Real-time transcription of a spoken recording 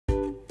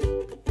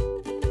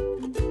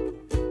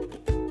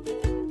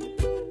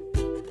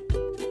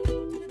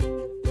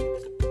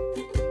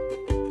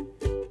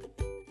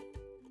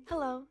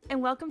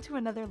and welcome to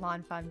another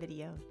lawnfawn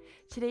video.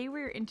 Today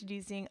we're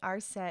introducing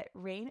our set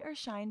Rain or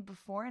Shine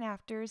before and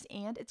afters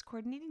and its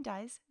coordinating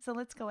dies, so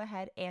let's go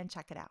ahead and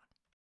check it out.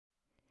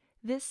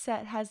 This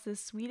set has the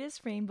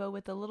sweetest rainbow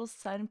with a little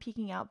sun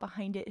peeking out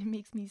behind it. It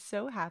makes me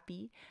so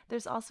happy.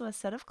 There's also a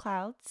set of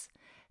clouds,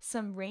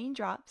 some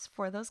raindrops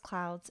for those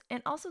clouds,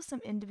 and also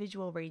some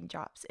individual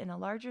raindrops in a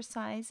larger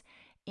size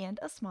and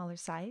a smaller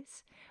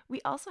size. We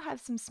also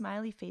have some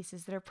smiley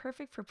faces that are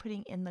perfect for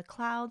putting in the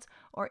clouds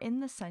or in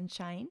the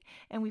sunshine,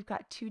 and we've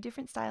got two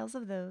different styles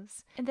of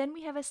those. And then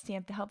we have a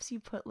stamp that helps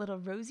you put little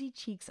rosy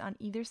cheeks on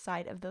either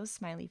side of those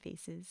smiley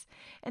faces.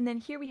 And then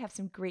here we have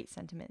some great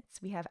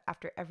sentiments. We have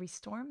after every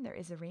storm there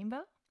is a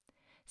rainbow,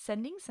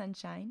 sending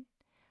sunshine,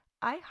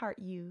 I heart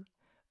you,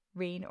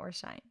 rain or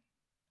shine.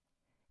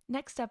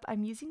 Next up,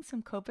 I'm using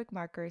some Copic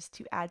markers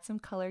to add some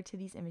color to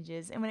these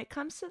images, and when it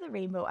comes to the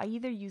rainbow, I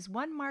either use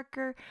one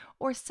marker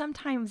or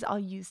sometimes I'll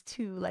use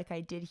two like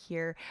I did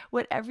here.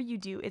 Whatever you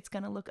do, it's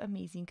going to look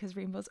amazing because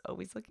rainbows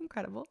always look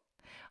incredible.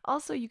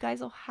 Also, you guys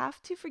will have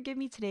to forgive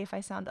me today if I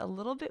sound a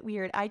little bit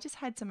weird. I just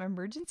had some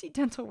emergency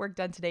dental work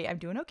done today. I'm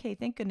doing okay,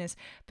 thank goodness,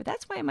 but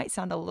that's why it might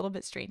sound a little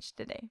bit strange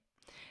today.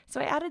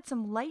 So I added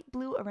some light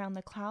blue around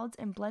the clouds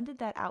and blended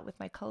that out with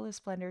my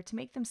colorless blender to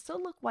make them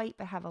still look white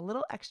but have a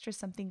little extra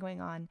something going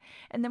on.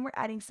 And then we're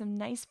adding some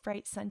nice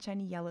bright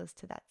sunshiny yellows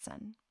to that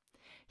sun.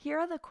 Here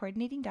are the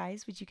coordinating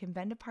dies, which you can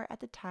bend apart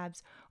at the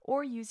tabs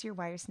or use your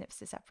wire snips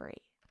to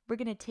separate. We're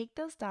going to take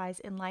those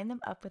dies and line them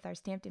up with our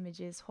stamped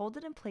images, hold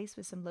it in place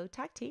with some low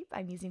tack tape.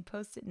 I'm using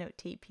post-it note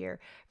tape here.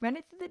 Run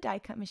it through the die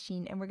cut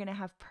machine and we're going to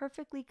have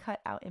perfectly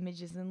cut out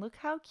images, and look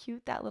how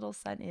cute that little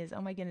sun is.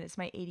 Oh my goodness,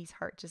 my 80s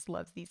heart just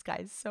loves these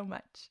guys so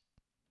much.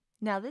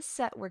 Now this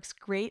set works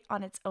great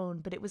on its own,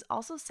 but it was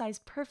also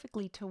sized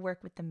perfectly to work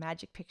with the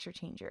Magic Picture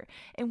Changer.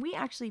 And we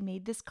actually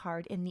made this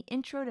card in the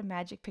Intro to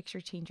Magic Picture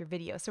Changer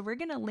video. So we're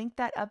going to link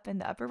that up in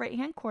the upper right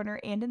hand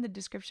corner and in the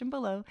description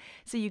below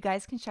so you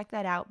guys can check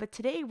that out. But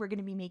today we're going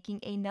to be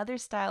making another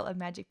style of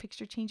Magic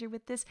Picture Changer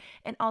with this,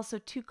 and also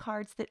two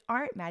cards that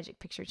aren't Magic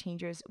Picture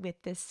Changers with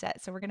this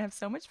set. So we're going to have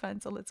so much fun.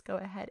 So let's go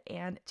ahead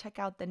and check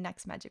out the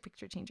next Magic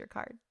Picture Changer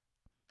card.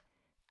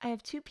 I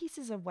have two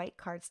pieces of white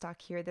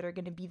cardstock here that are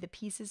going to be the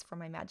pieces for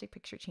my Magic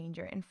Picture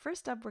Changer. And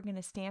first up, we're going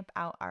to stamp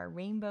out our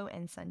rainbow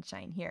and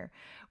sunshine here.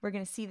 We're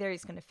going to see there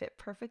it's going to fit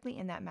perfectly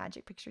in that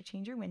Magic Picture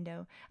Changer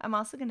window. I'm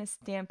also going to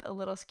stamp a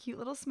little cute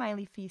little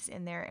smiley face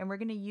in there, and we're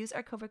going to use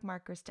our Copic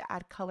markers to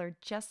add color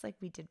just like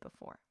we did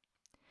before.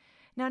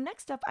 Now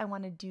next up, I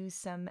want to do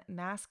some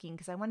masking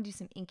because I want to do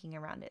some inking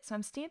around it. So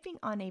I'm stamping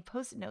on a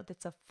post-it note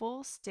that's a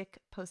full stick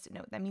post-it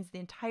note. That means the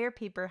entire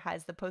paper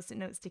has the post-it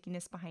note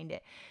stickiness behind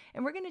it.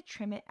 And we're going to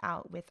trim it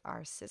out with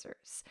our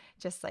scissors,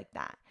 just like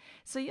that.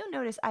 So you'll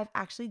notice I've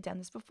actually done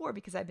this before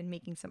because I've been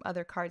making some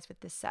other cards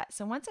with this set.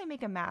 So once I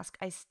make a mask,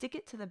 I stick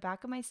it to the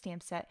back of my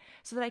stamp set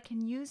so that I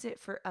can use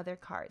it for other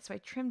cards. So I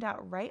trimmed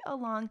out right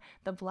along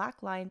the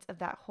black lines of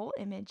that whole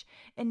image.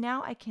 And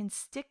now I can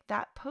stick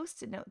that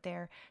post-it note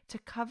there to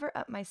cover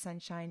up my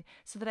sunshine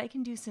so that I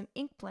can do some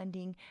ink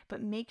blending,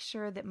 but make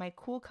sure that my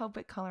cool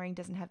Copic coloring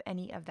doesn't have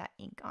any of that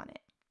ink on it.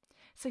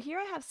 So here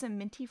I have some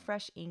minty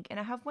fresh ink, and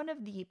I have one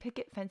of the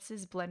Picket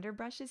Fences blender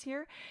brushes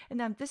here, and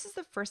this is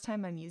the first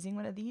time I'm using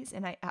one of these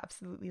and I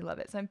absolutely love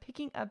it. So I'm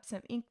picking up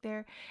some ink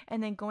there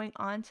and then going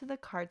onto the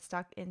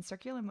cardstock in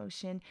circular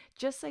motion,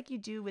 just like you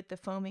do with the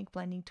foam ink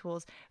blending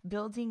tools,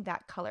 building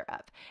that color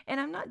up. And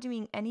I'm not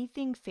doing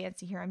anything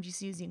fancy here. I'm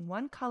just using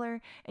one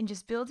color and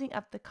just building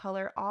up the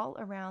color all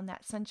around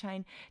that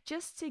sunshine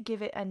just to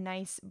give it a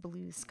nice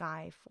blue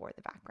sky for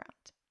the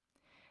background.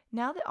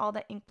 Now that all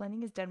that ink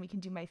blending is done, we can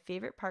do my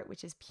favorite part,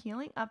 which is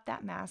peeling up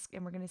that mask,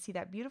 and we're going to see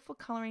that beautiful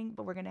coloring,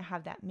 but we're going to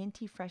have that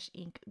minty fresh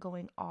ink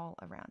going all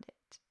around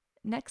it.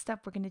 Next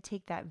up, we're going to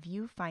take that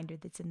viewfinder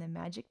that's in the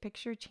Magic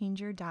Picture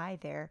Changer die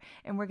there,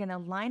 and we're going to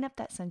line up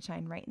that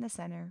sunshine right in the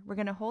center. We're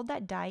going to hold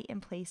that die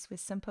in place with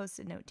some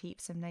post-it note tape,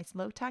 some nice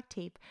low tack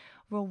tape.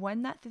 We'll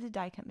run that through the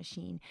die cut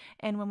machine,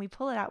 and when we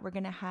pull it out, we're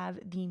going to have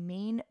the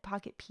main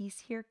pocket piece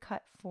here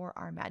cut for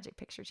our Magic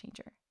Picture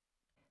Changer.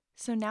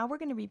 So now we're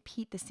going to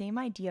repeat the same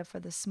idea for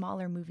the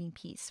smaller moving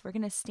piece. We're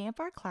going to stamp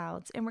our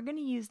clouds, and we're going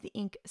to use the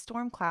ink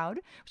Storm Cloud,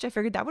 which I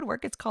figured that would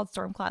work. It's called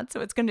Storm Cloud, so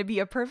it's going to be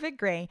a perfect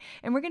gray.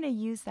 And we're going to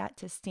use that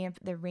to stamp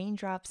the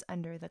raindrops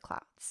under the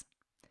clouds.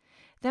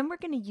 Then we're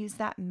going to use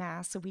that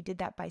mask. So we did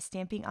that by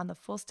stamping on the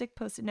full stick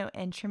post-it note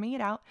and trimming it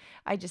out.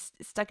 I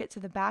just stuck it to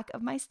the back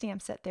of my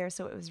stamp set there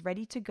so it was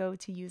ready to go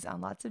to use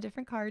on lots of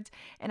different cards.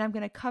 And I'm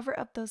going to cover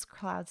up those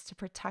clouds to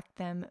protect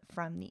them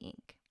from the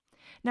ink.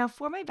 Now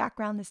for my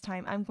background this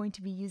time, I'm going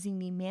to be using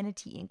the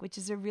Manatee ink, which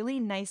is a really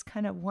nice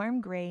kind of warm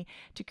gray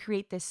to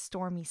create this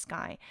stormy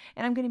sky.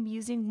 And I'm going to be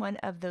using one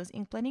of those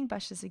ink blending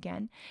brushes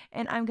again.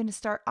 And I'm going to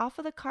start off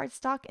with a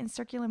cardstock in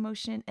circular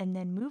motion and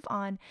then move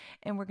on.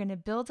 And we're going to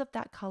build up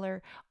that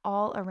color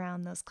all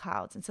around those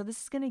clouds. And so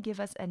this is going to give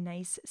us a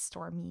nice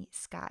stormy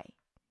sky.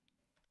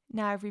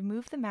 Now I've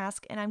removed the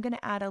mask and I'm going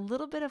to add a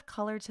little bit of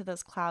color to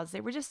those clouds.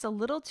 They were just a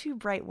little too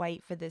bright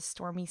white for this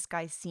stormy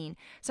sky scene.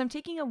 So I'm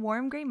taking a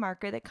warm gray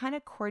marker that kind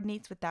of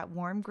coordinates with that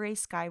warm gray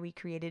sky we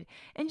created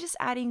and just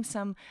adding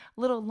some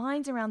little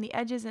lines around the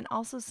edges and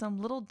also some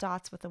little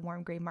dots with a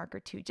warm gray marker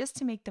too, just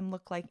to make them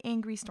look like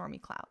angry stormy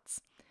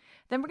clouds.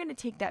 Then we're going to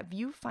take that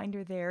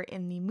viewfinder there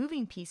in the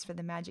moving piece for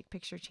the magic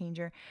picture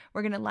changer.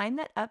 We're going to line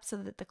that up so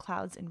that the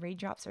clouds and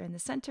raindrops are in the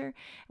center.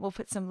 We'll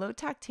put some low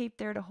tack tape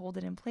there to hold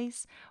it in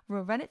place.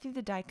 We'll run it through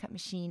the die cut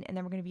machine and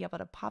then we're going to be able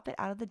to pop it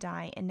out of the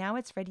die, and now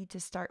it's ready to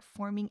start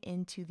forming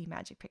into the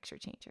magic picture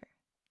changer.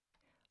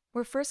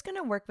 We're first going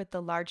to work with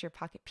the larger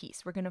pocket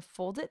piece. We're going to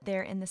fold it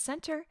there in the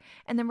center,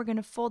 and then we're going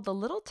to fold the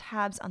little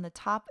tabs on the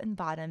top and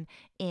bottom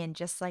in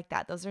just like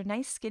that. Those are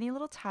nice skinny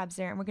little tabs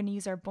there, and we're going to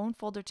use our bone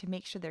folder to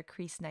make sure they're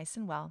creased nice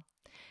and well.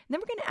 And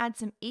then we're going to add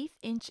some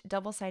 1/8"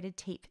 double-sided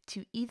tape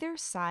to either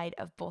side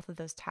of both of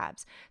those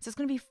tabs. So it's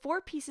going to be 4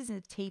 pieces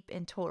of tape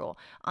in total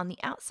on the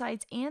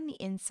outsides and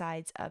the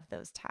insides of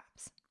those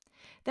tabs.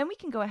 Then we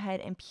can go ahead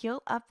and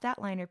peel up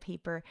that liner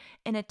paper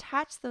and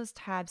attach those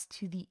tabs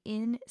to the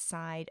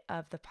inside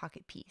of the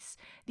pocket piece.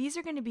 These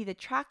are going to be the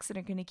tracks that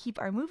are going to keep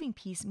our moving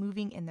piece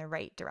moving in the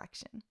right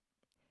direction.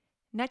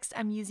 Next,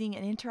 I'm using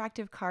an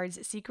Interactive Cards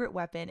secret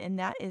weapon, and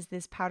that is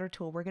this powder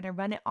tool. We're going to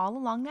run it all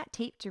along that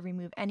tape to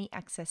remove any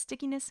excess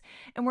stickiness,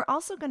 and we're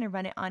also going to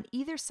run it on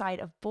either side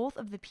of both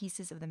of the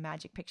pieces of the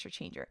magic picture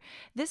changer.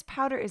 This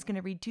powder is going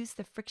to reduce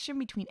the friction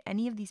between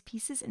any of these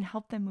pieces and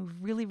help them move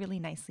really, really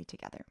nicely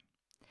together.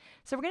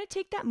 So we're going to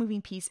take that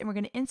moving piece and we're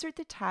going to insert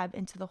the tab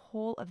into the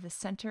hole of the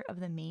center of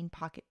the main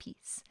pocket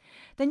piece.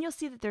 Then you'll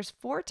see that there's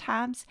 4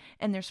 tabs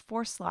and there's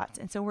 4 slots,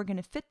 and so we're going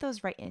to fit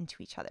those right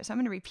into each other. So I'm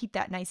going to repeat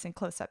that nice and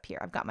close up here.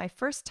 I've got my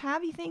first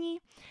tabby thingy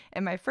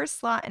and my first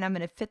slot, and I'm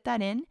going to fit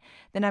that in.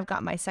 Then I've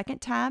got my second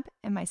tab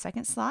and my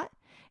second slot,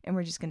 and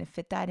we're just going to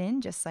fit that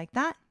in just like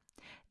that.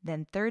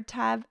 Then third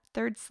tab,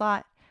 third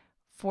slot,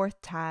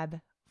 fourth tab,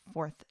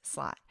 fourth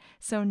slot.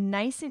 So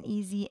nice and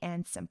easy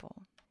and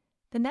simple.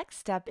 The next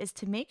step is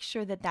to make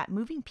sure that that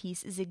moving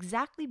piece is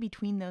exactly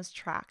between those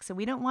tracks. So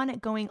we don't want it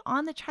going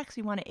on the tracks,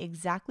 we want it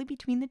exactly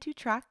between the 2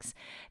 tracks.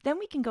 Then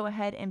we can go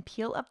ahead and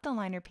peel up the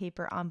liner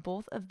paper on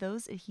both of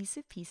those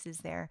adhesive pieces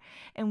there,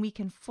 and we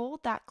can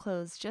fold that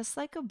closed just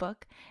like a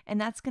book,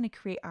 and that's going to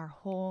create our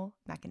whole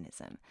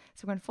mechanism.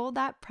 So we're going to fold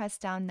that, press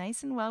down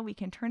nice and well, we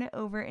can turn it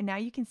over, and now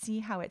you can see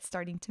how it's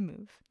starting to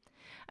move.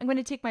 I'm going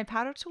to take my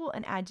powder tool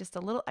and add just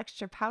a little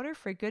extra powder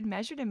for good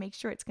measure to make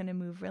sure it's going to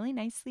move really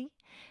nicely.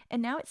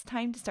 And now it's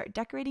time to start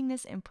decorating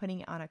this and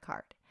putting it on a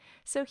card.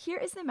 So here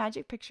is the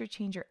Magic Picture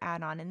Changer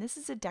add-on, and this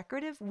is a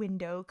decorative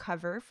window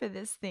cover for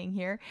this thing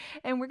here.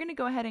 And we're going to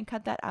go ahead and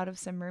cut that out of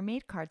some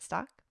mermaid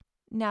cardstock.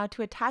 Now,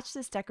 to attach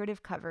this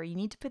decorative cover, you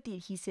need to put the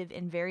adhesive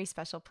in very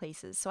special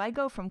places. So I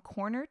go from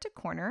corner to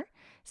corner,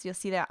 so you'll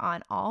see that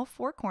on all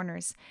 4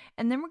 corners,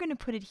 and then we're going to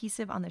put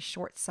adhesive on the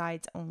short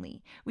sides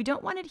only. We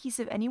don't want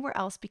adhesive anywhere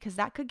else because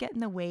that could get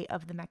in the way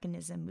of the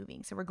mechanism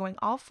moving. So we're going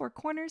all 4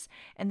 corners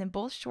and then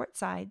both short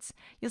sides.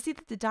 You'll see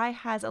that the die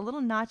has a little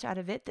notch out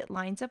of it that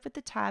lines up with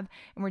the tab,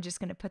 and we're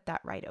just going to put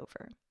that right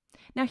over.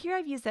 Now here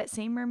I've used that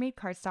same mermaid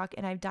cardstock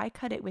and I've die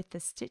cut it with the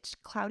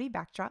stitched cloudy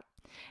backdrop.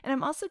 And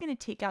I'm also going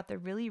to take out the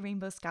really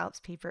rainbow scallops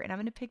paper, and I'm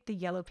going to pick the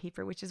yellow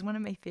paper, which is one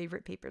of my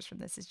favorite papers from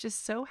this. It's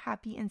just so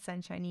happy and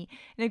sunshiny,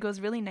 and it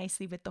goes really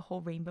nicely with the whole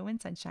rainbow and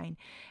sunshine.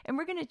 And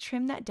we're going to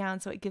trim that down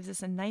so it gives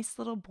us a nice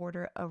little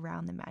border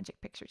around the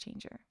Magic Picture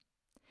Changer.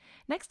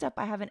 Next up,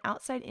 I have an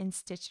outside-in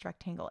stitched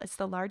rectangle. It's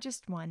the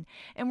largest one,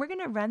 and we're going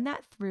to run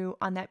that through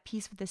on that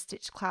piece with the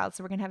stitched clouds.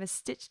 So we're going to have a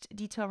stitched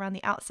detail around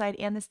the outside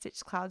and the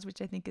stitched clouds,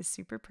 which I think is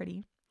super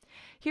pretty.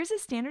 Here's a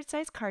standard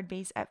size card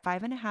base at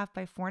 5.5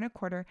 by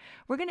 4.25.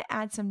 We're going to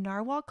add some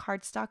narwhal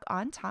cardstock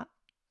on top.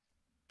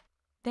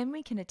 Then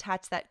we can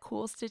attach that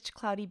cool stitched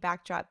cloudy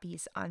backdrop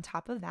piece on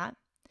top of that.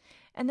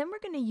 And then we're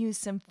going to use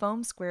some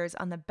foam squares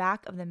on the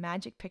back of the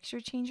Magic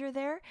Picture Changer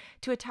there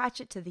to attach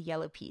it to the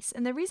yellow piece.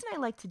 And the reason I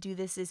like to do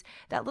this is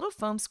that little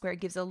foam square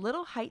gives a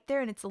little height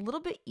there, and it's a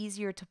little bit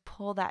easier to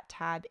pull that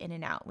tab in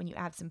and out when you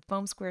have some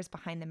foam squares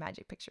behind the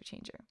Magic Picture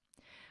Changer.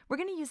 We're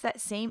going to use that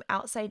same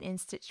outside-in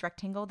stitched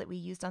rectangle that we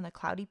used on the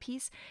cloudy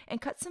piece and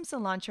cut some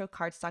cilantro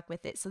cardstock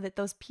with it so that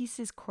those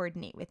pieces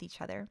coordinate with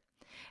each other.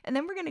 And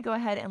then we're going to go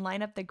ahead and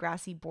line up the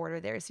grassy border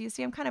there. So you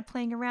see I'm kind of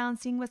playing around,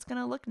 seeing what's going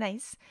to look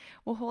nice.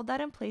 We'll hold that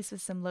in place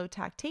with some low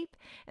tack tape,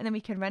 and then we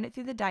can run it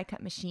through the die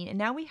cut machine. And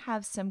now we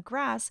have some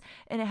grass,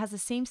 and it has the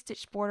same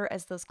stitched border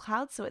as those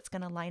clouds, so it's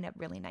going to line up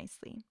really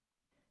nicely.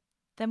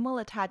 Then we'll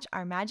attach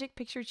our Magic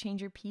Picture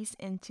Changer piece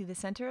into the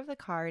center of the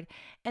card,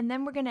 and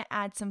then we're going to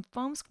add some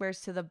foam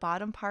squares to the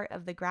bottom part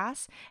of the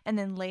grass and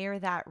then layer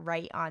that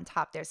right on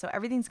top there. So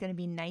everything's going to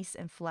be nice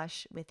and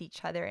flush with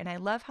each other, and I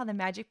love how the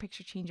Magic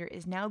Picture Changer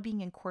is now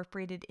being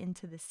incorporated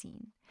into the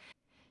scene.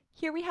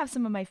 Here we have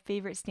some of my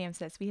favorite stamp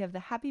sets. We have the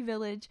Happy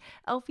Village,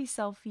 Elphie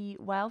Selfie,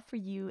 Wild for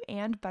You,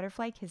 and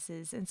Butterfly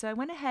Kisses. And so I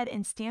went ahead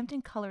and stamped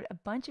and colored a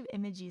bunch of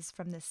images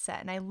from this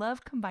set. And I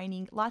love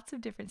combining lots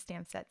of different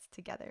stamp sets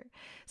together.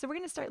 So we're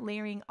going to start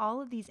layering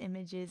all of these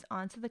images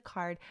onto the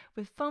card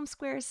with foam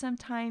squares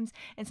sometimes,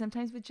 and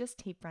sometimes with just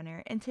tape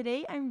runner. And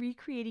today I'm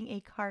recreating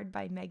a card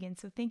by Megan.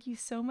 So thank you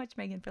so much,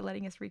 Megan, for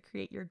letting us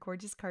recreate your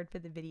gorgeous card for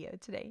the video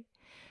today.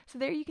 So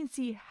there you can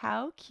see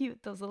how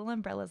cute those little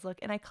umbrellas look,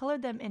 and I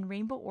colored them in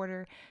rainbow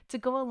order to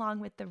go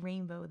along with the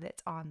rainbow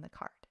that's on the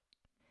card.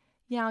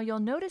 Now you'll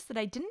notice that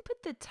I didn't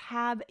put the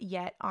tab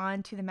yet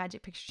onto the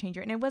Magic Picture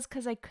Changer, and it was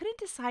because I couldn't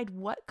decide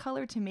what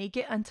color to make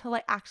it until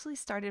I actually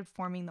started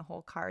forming the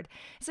whole card.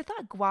 So I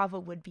thought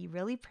guava would be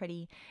really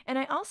pretty, and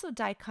I also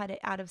die cut it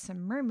out of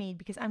some mermaid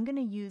because I'm going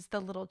to use the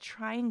little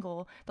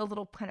triangle, the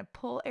little kind of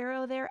pull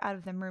arrow there out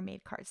of the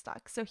mermaid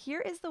cardstock. So here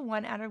is the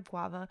one out of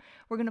guava.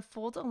 We're going to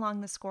fold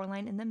along the score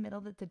line in the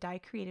middle that the die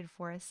created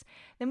for us.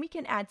 Then we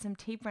can add some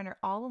tape runner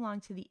all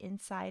along to the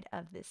inside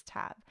of this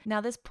tab.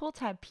 Now this pull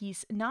tab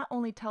piece not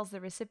only tells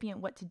the recipient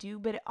what to do,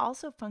 but it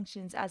also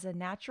functions as a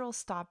natural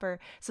stopper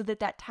so that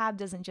that tab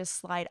doesn't just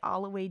slide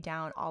all the way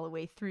down, all the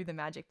way through the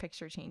Magic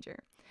Picture Changer.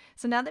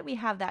 So now that we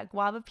have that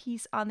guava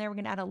piece on there, we're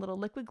going to add a little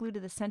liquid glue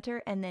to the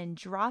center and then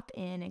drop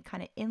in and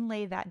kind of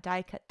inlay that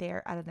die cut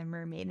there out of the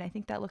mermaid. And I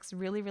think that looks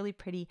really, really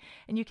pretty.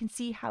 And you can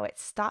see how it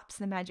stops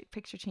the Magic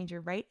Picture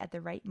Changer right at the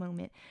right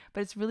moment.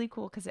 But it's really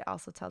cool because it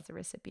also tells the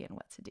recipient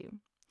what to do.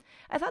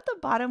 I thought the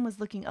bottom was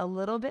looking a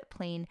little bit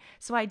plain,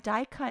 so I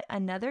die cut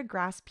another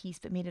grass piece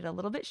but made it a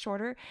little bit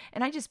shorter,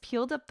 and I just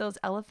peeled up those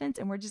elephants,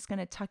 and we're just going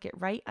to tuck it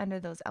right under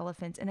those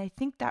elephants, and I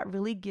think that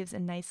really gives a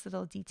nice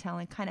little detail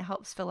and kind of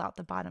helps fill out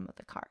the bottom of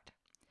the card.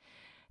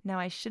 Now,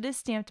 I should have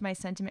stamped my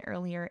sentiment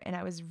earlier, and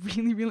I was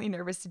really, really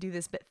nervous to do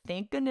this, but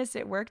thank goodness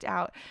it worked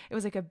out. It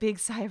was like a big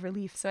sigh of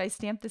relief. So I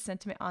stamped the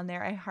sentiment on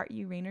there, I heart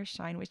you, rain or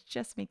shine, which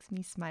just makes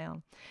me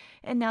smile.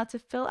 And now to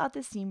fill out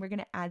the scene, we're going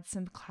to add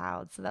some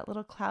clouds. So that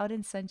little cloud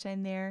and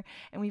sunshine there,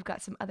 and we've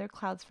got some other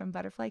clouds from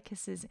Butterfly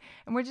Kisses,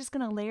 and we're just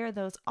going to layer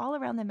those all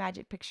around the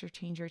Magic Picture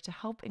Changer to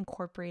help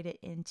incorporate it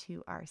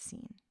into our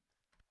scene.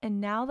 And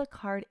now the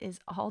card is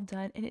all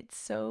done, and it's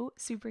so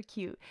super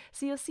cute.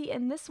 So you'll see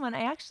in this one,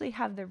 I actually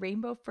have the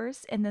rainbow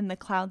first and then the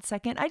cloud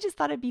second. I just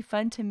thought it'd be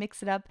fun to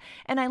mix it up.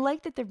 And I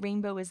like that the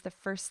rainbow is the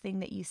first thing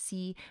that you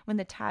see when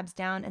the tab's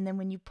down, and then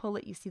when you pull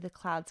it, you see the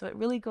cloud. So it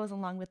really goes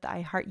along with the I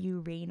heart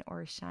you, rain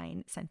or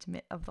shine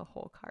sentiment of the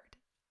whole card.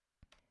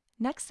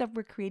 Next up,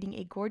 we're creating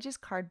a gorgeous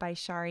card by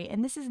Shari,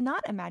 and this is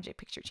not a Magic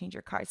Picture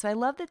Changer card. So I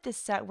love that this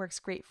set works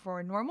great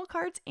for normal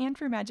cards and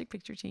for Magic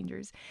Picture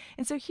Changers.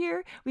 And so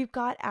here we've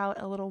got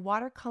out a little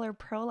watercolor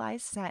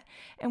pearlized set,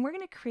 and we're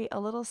going to create a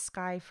little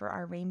sky for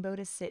our rainbow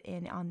to sit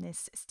in on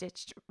this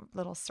stitched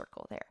little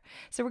circle there.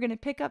 So we're going to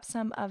pick up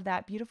some of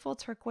that beautiful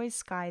turquoise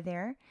sky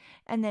there,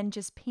 and then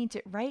just paint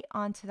it right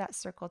onto that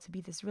circle to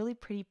be this really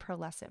pretty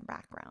pearlescent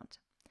background.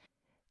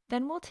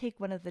 Then we'll take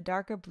one of the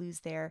darker blues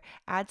there,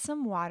 add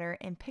some water,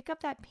 and pick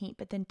up that paint,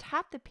 but then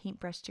tap the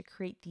paintbrush to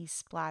create these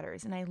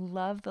splatters. And I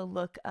love the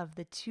look of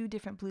the two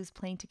different blues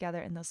playing together,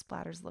 and those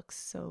splatters look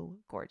so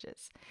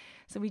gorgeous.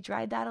 So we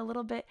dried that a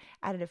little bit,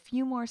 added a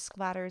few more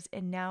splatters,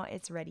 and now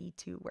it's ready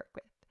to work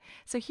with.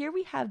 So here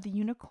we have the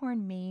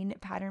unicorn mane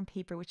pattern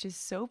paper, which is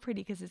so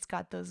pretty because it's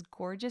got those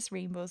gorgeous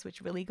rainbows,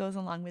 which really goes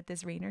along with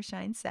this rain or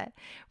shine set.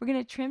 We're going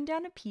to trim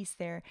down a piece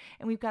there,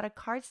 and we've got a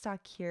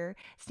cardstock here,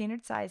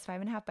 standard size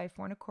 5.5 by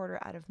 4.25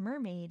 out of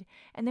mermaid,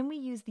 and then we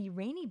use the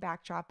rainy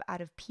backdrop out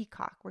of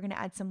peacock. We're going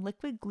to add some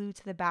liquid glue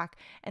to the back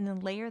and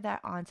then layer that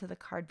onto the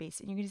card base,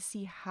 and you're going to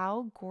see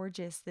how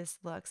gorgeous this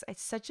looks.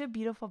 It's such a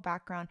beautiful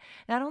background,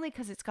 not only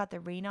because it's got the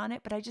rain on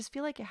it, but I just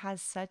feel like it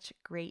has such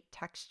great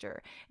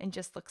texture and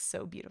just looks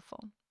so beautiful.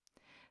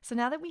 So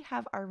now that we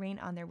have our rain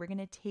on there, we're going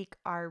to take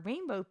our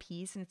rainbow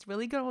piece, and it's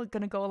really going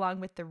to go along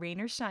with the rain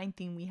or shine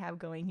theme we have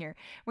going here.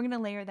 We're going to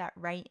layer that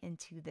right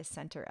into the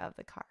center of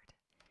the card.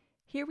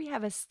 Here we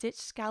have a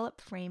stitched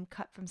scallop frame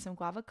cut from some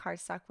guava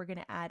cardstock. We're going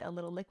to add a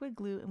little liquid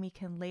glue, and we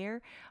can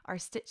layer our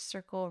stitched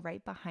circle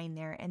right behind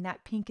there, and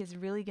that pink is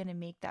really going to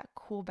make that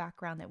cool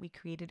background that we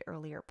created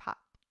earlier pop.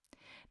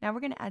 Now we're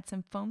going to add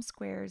some foam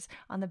squares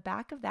on the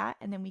back of that,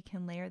 and then we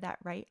can layer that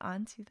right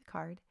onto the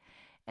card.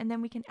 And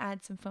then we can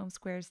add some foam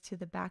squares to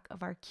the back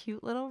of our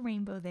cute little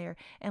rainbow there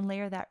and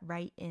layer that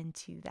right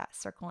into that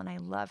circle. And I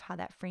love how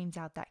that frames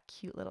out that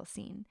cute little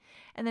scene.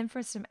 And then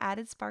for some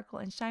added sparkle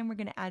and shine, we're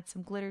going to add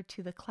some glitter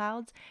to the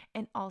clouds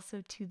and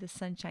also to the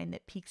sunshine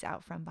that peeks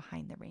out from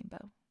behind the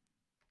rainbow.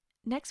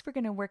 Next, we're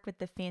going to work with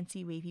the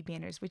fancy wavy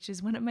banners, which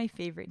is one of my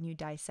favorite new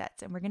die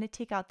sets. And we're going to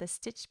take out the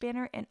stitched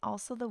banner and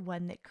also the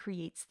one that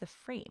creates the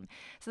frame.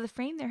 So the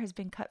frame there has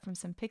been cut from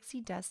some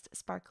pixie dust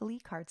sparkly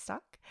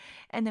cardstock.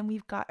 And then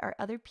we've got our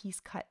other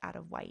piece cut out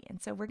of white.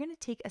 And so we're going to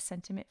take a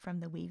sentiment from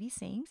the wavy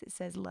sayings. It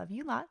says, "Love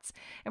you lots."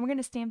 And we're going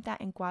to stamp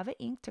that in guava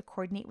ink to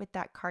coordinate with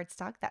that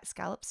cardstock, that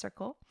scallop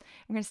circle.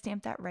 We're going to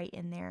stamp that right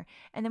in there.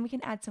 And then we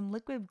can add some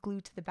liquid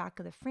glue to the back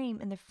of the frame,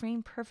 and the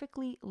frame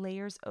perfectly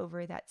layers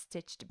over that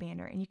stitched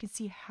banner. And you can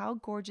see how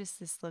gorgeous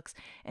this looks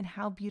and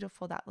how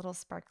beautiful that little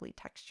sparkly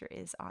texture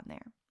is on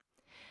there.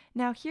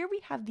 Now here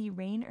we have the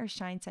rain or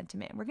shine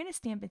sentiment. We're going to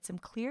stamp in some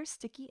clear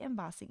sticky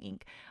embossing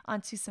ink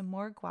onto some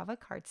more guava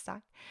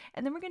cardstock,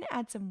 and then we're going to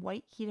add some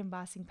white heat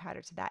embossing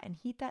powder to that and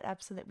heat that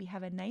up so that we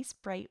have a nice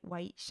bright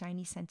white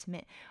shiny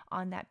sentiment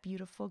on that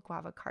beautiful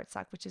guava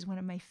cardstock, which is one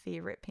of my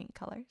favorite pink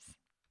colors.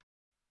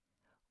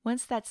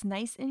 Once that's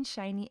nice and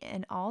shiny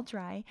and all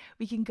dry,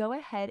 we can go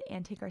ahead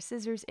and take our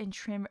scissors and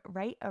trim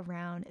right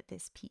around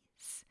this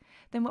piece.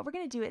 Then what we're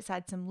going to do is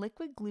add some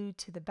liquid glue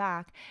to the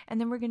back, and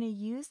then we're going to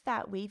use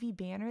that wavy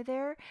banner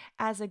there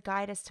as a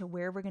guide as to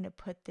where we're going to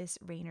put this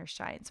rain or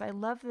shine. So I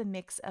love the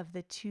mix of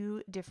the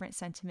two different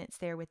sentiments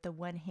there with the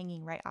one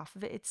hanging right off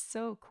of it. It's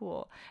so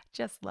cool.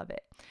 Just love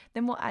it.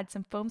 Then we'll add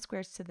some foam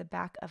squares to the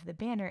back of the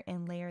banner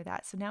and layer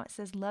that. So now it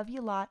says love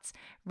you lots,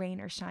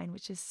 rain or shine,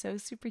 which is so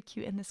super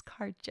cute, and this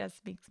card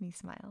just makes me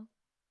smile.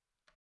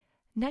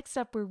 Next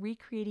up, we're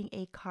recreating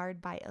a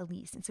card by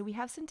Elise. And so we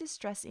have some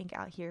distress ink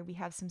out here. We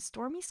have some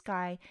stormy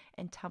sky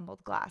and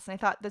tumbled glass. And I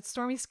thought that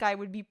stormy sky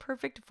would be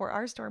perfect for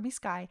our stormy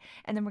sky.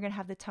 And then we're going to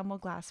have the tumbled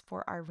glass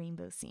for our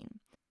rainbow scene.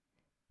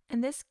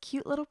 And this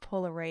cute little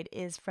Polaroid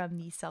is from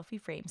the Selfie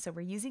frame. So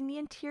we're using the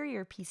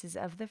interior pieces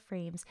of the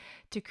frames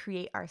to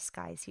create our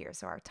skies here.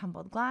 So our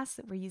tumbled glass,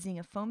 we're using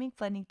a foaming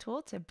blending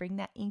tool to bring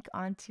that ink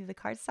onto the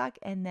cardstock,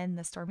 and then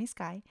the stormy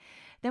sky.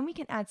 Then we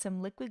can add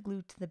some liquid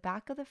glue to the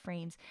back of the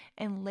frames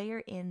and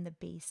layer in the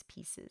base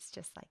pieces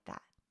just like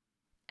that.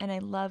 And I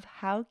love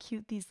how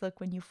cute these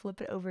look when you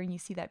flip it over and you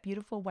see that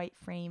beautiful white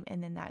frame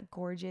and then that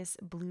gorgeous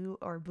blue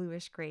or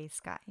bluish gray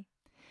sky.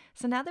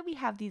 So now that we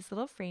have these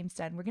little frames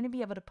done, we're going to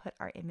be able to put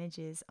our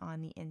images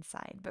on the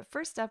inside. But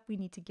first up, we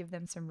need to give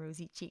them some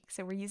rosy cheeks.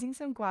 So we're using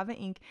some guava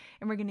ink,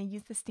 and we're going to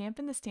use the stamp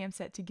in the stamp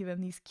set to give them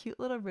these cute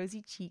little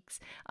rosy cheeks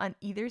on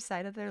either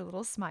side of their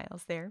little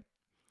smiles there.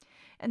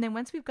 And then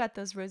once we've got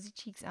those rosy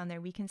cheeks on there,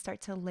 we can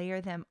start to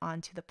layer them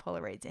onto the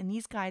Polaroids. And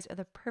these guys are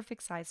the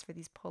perfect size for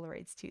these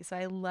Polaroids too. So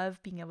I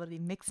love being able to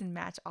mix and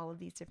match all of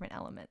these different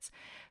elements.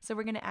 So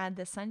we're going to add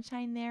the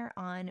sunshine there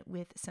on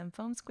with some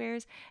foam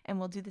squares, and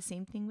we'll do the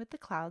same thing with the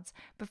clouds.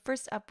 But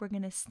first up, we're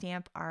going to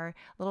stamp our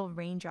little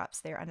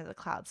raindrops there under the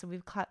clouds. So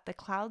we've got the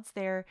clouds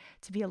there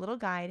to be a little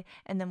guide,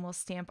 and then we'll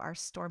stamp our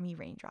stormy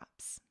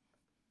raindrops.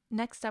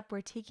 Next up,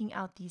 we're taking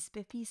out the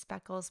spiffy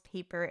speckles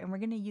paper, and we're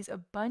going to use a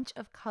bunch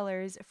of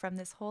colors from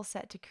this whole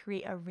set to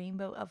create a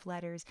rainbow of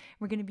letters.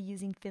 We're going to be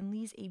using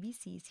Finley's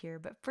ABCs here,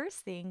 but first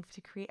thing to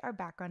create our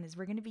background is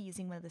we're going to be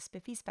using one of the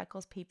spiffy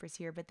speckles papers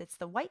here, but that's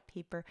the white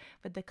paper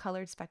with the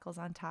colored speckles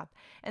on top.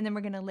 And then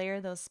we're going to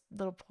layer those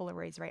little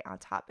Polaroids right on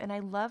top. And I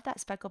love that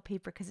speckle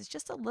paper because it's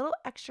just a little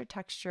extra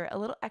texture, a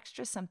little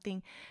extra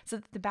something so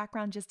that the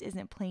background just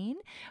isn't plain,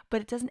 but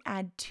it doesn't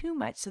add too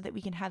much so that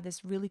we can have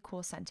this really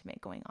cool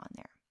sentiment going on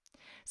there.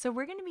 So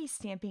we're going to be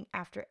stamping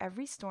after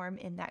every storm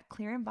in that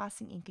clear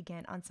embossing ink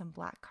again on some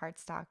black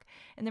cardstock.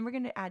 And then we're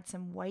going to add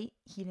some white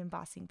heat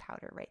embossing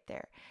powder right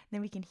there.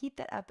 Then we can heat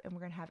that up, and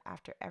we're going to have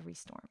after every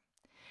storm.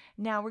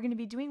 Now we're going to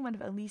be doing one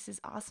of Elise's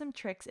awesome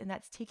tricks, and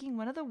that's taking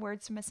one of the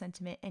words from a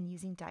sentiment and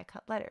using die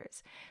cut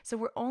letters. So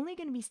we're only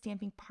going to be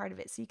stamping part of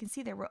it. So you can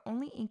see there we're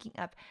only inking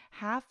up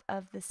half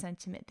of the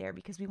sentiment there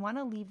because we want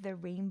to leave the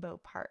rainbow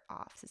part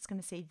off. So it's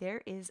going to say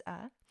there is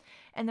a,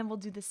 and then we'll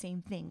do the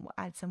same thing. We'll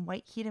add some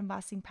white heat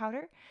embossing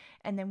powder,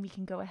 and then we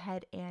can go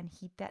ahead and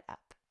heat that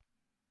up.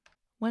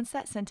 Once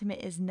that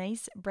sentiment is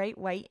nice, bright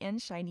white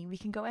and shiny, we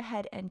can go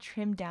ahead and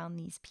trim down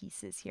these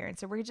pieces here. And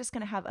so we're just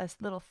going to have a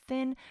little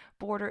thin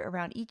border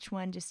around each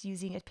one, just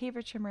using a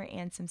paper trimmer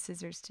and some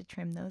scissors to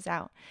trim those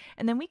out.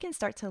 And then we can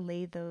start to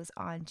lay those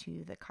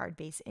onto the card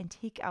base and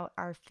take out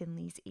our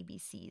Finley's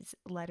ABCs,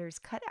 letters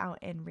cut out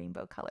in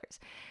rainbow colors.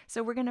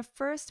 So we're going to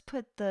first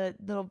put the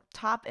little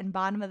top and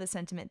bottom of the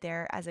sentiment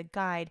there as a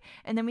guide,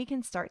 and then we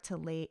can start to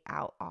lay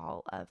out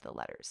all of the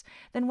letters.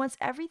 Then once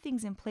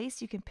everything's in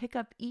place, you can pick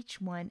up each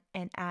one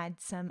and add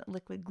some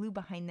liquid glue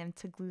behind them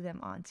to glue them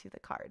onto the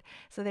card.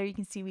 So there you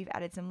can see we've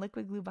added some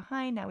liquid glue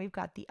behind. Now we've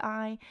got the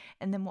eye,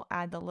 and then we'll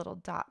add the little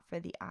dot for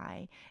the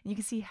eye. And you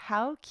can see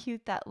how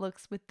cute that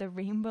looks with the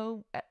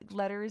rainbow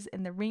letters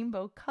and the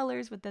rainbow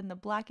colors within the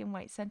black and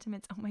white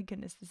sentiments. Oh my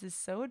goodness, this is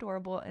so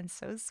adorable and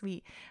so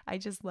sweet. I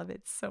just love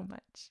it so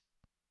much.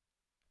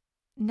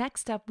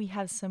 Next up, we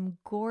have some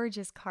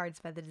gorgeous cards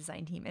by the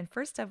design team. And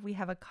first up, we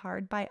have a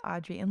card by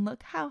Audrey. And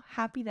look how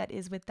happy that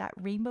is with that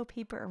rainbow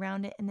paper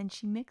around it. And then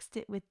she mixed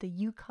it with the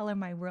You Color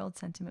My World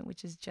sentiment,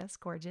 which is just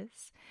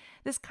gorgeous.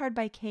 This card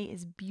by Kay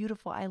is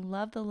beautiful. I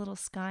love the little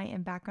sky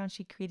and background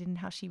she created and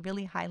how she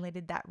really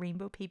highlighted that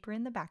rainbow paper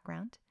in the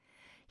background.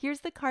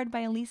 Here's the card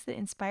by Elise that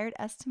inspired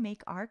us to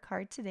make our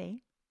card today.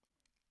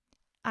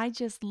 I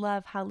just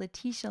love how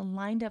Letitia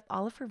lined up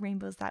all of her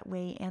rainbows that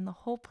way, and the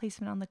whole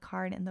placement on the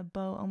card and the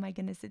bow. Oh my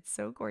goodness, it's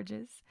so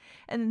gorgeous.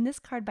 And then this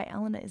card by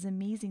Elena is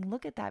amazing.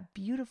 Look at that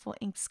beautiful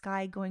ink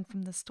sky going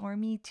from the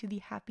stormy to the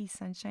happy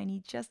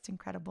sunshiny, just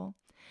incredible.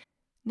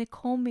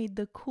 Nicole made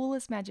the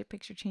coolest magic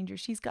picture changer.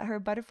 She's got her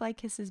butterfly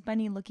kisses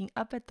bunny looking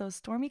up at those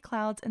stormy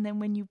clouds, and then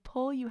when you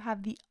pull, you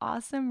have the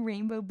awesome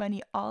rainbow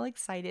bunny all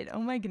excited. Oh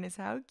my goodness,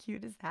 how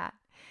cute is that?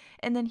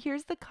 And then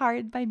here's the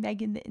card by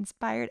Megan that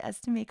inspired us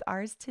to make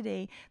ours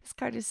today. This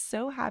card is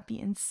so happy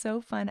and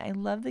so fun. I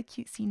love the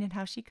cute scene and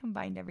how she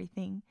combined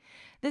everything.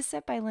 This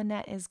set by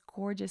Lynette is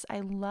gorgeous. I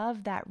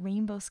love that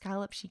rainbow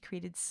scallop she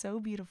created, so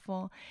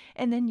beautiful.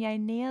 And then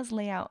Yainea's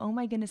layout, oh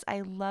my goodness,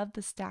 I love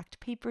the stacked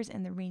papers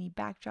and the rainy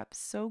backdrop,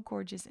 so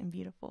gorgeous and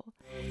beautiful.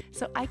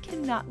 So I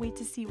cannot wait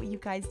to see what you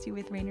guys do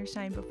with rain or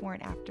shine before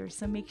and after,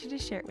 so make sure to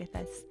share it with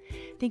us.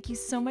 Thank you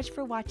so much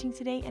for watching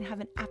today and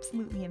have an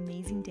absolutely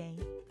amazing day.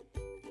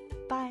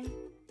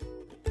 Bye!